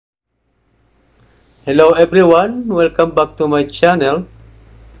Hello everyone, welcome back to my channel.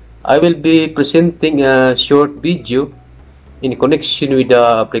 I will be presenting a short video in connection with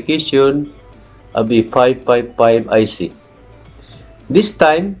the application of the 555 IC. This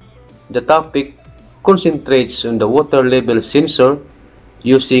time, the topic concentrates on the water level sensor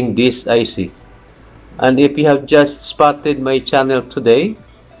using this IC. And if you have just spotted my channel today,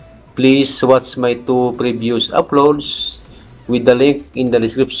 please watch my two previous uploads with the link in the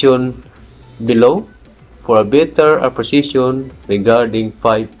description below for a better appreciation regarding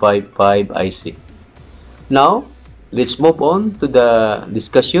 555 IC. Now, let's move on to the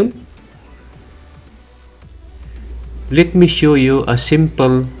discussion. Let me show you a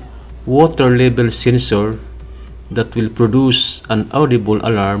simple water level sensor that will produce an audible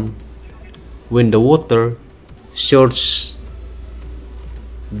alarm when the water shorts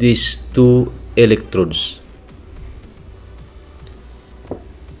these two electrodes.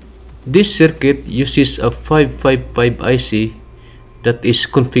 This circuit uses a 555 IC that is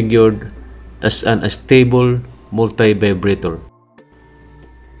configured as an stable multi-vibrator.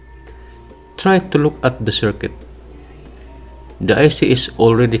 Try to look at the circuit. The IC is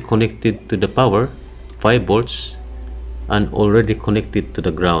already connected to the power, 5 volts, and already connected to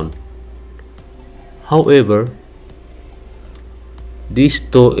the ground. However, these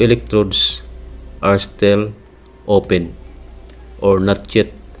two electrodes are still open or not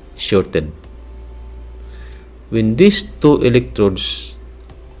yet shorted. When these two electrodes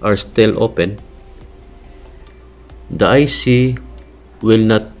are still open, the IC will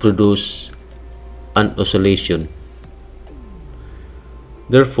not produce an oscillation.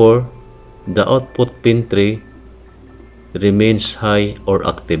 Therefore, the output pin 3 remains high or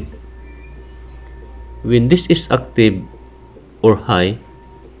active. When this is active or high,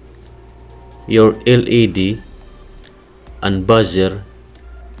 your LED and buzzer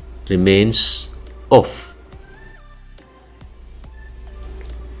remains off.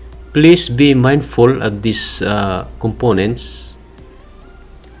 Please be mindful of these components.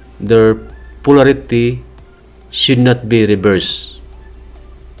 Their polarity should not be reversed.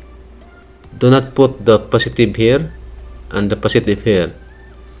 Do not put the positive here and the positive here.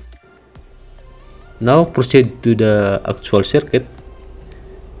 Now proceed to the actual circuit.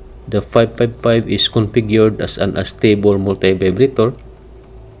 The 555 is configured as an stable multi-vibrator.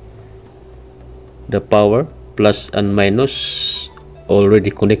 The power plus and minus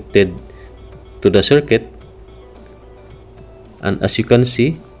already connected to the circuit, and as you can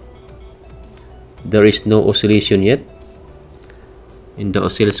see, there is no oscillation yet. In the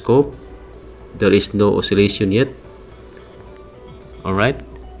oscilloscope, there is no oscillation yet. Alright,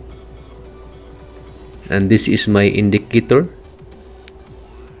 and this is my indicator.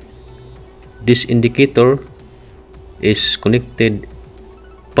 This indicator is connected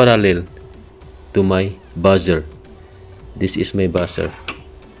parallel to my buzzer. This is my buzzer.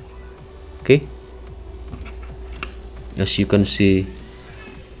 Okay, as you can see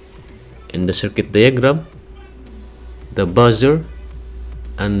in the circuit diagram, the buzzer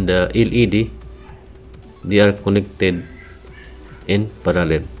and the LED, they are connected in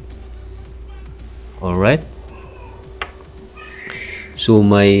parallel. Alright, so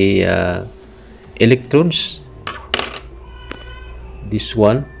my electrodes, this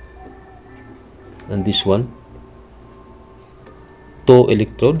one and this one, two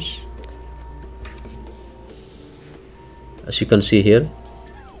electrodes, as you can see here,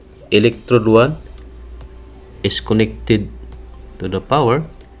 electrode 1 is connected to the power,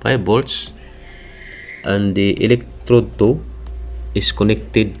 5 volts, and the electrode 2 is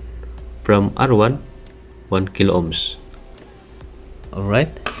connected from R1, 1 kilo ohms.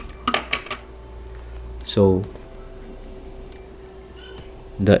 Alright, so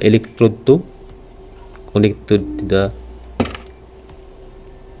the electrode 2 connected to the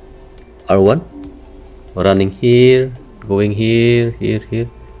R1, running here, going here, here.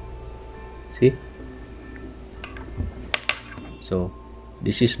 See? So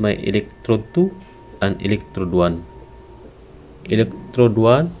this is my electrode 2 and electrode 1. Electrode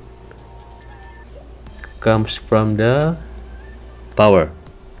 1 comes from the power,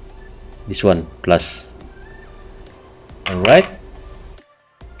 this one plus. Alright,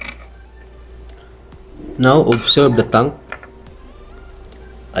 now observe the tank.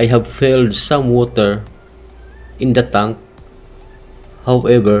 I have filled some water in the tank.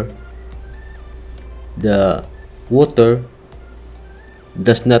 However, the water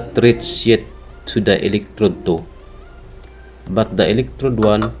does not reach yet to the electrode 2, but the electrode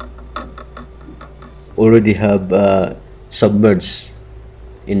 1 already have submerged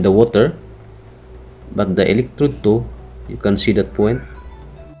in the water, but the electrode 2, you can see that point,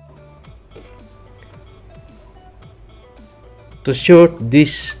 To short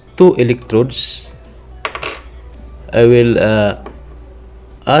these two electrodes, I will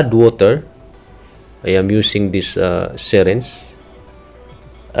add water. I am using this syringe.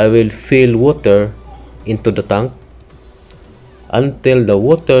 I will fill water into the tank until the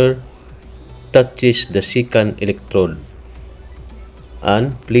water touches the second electrode.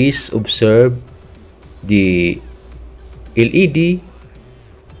 And please observe the LED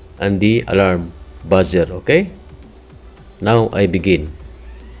and the alarm buzzer. Okay, now I begin.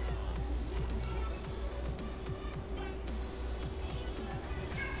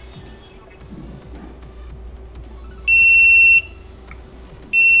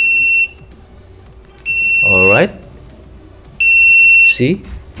 Alright, see,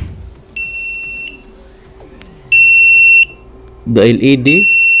 the LED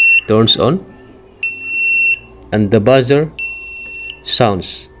turns on and the buzzer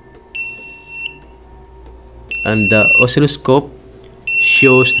sounds, and the oscilloscope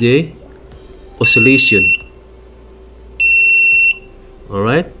shows the oscillation.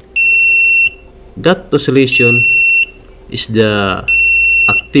 Alright, that oscillation is the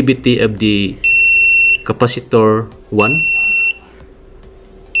activity of the capacitor 1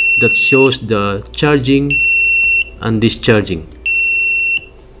 that shows the charging and discharging.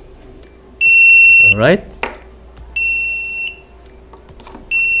 Alright,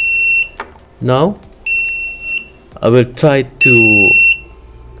 now I will try to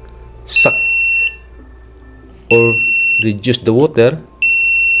suck or reduce the water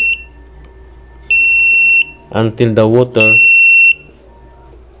until the water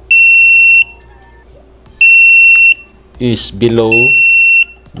is below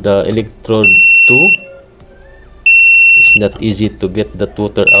the electrode 2. It's not easy to get that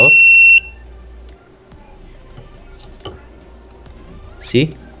water out.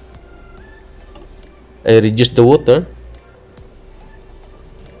 See, I reduce the water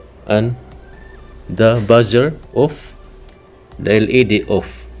and the buzzer off, the LED off.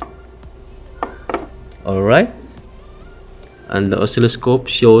 Alright, and the oscilloscope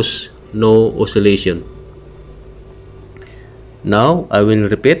shows no oscillation. Now I will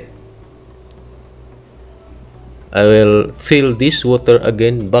repeat. I will fill this water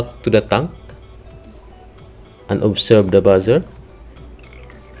again back to the tank and observe the buzzer.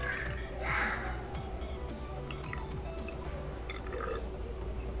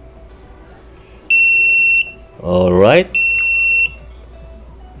 Alright,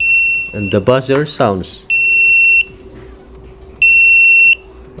 and the buzzer sounds.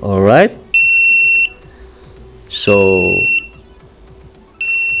 Alright, so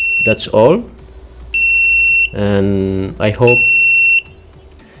that's all, and I hope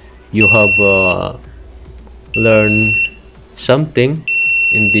you have learned something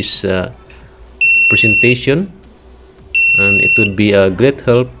in this presentation, and it would be a great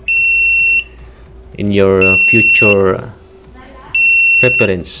help in your future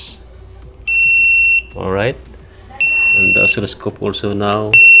reference. Alright, and the oscilloscope also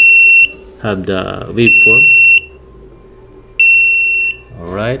now have the waveform.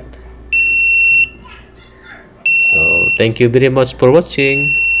 Alright, so thank you very much for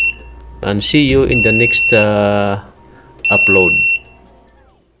watching, and see you in the next upload.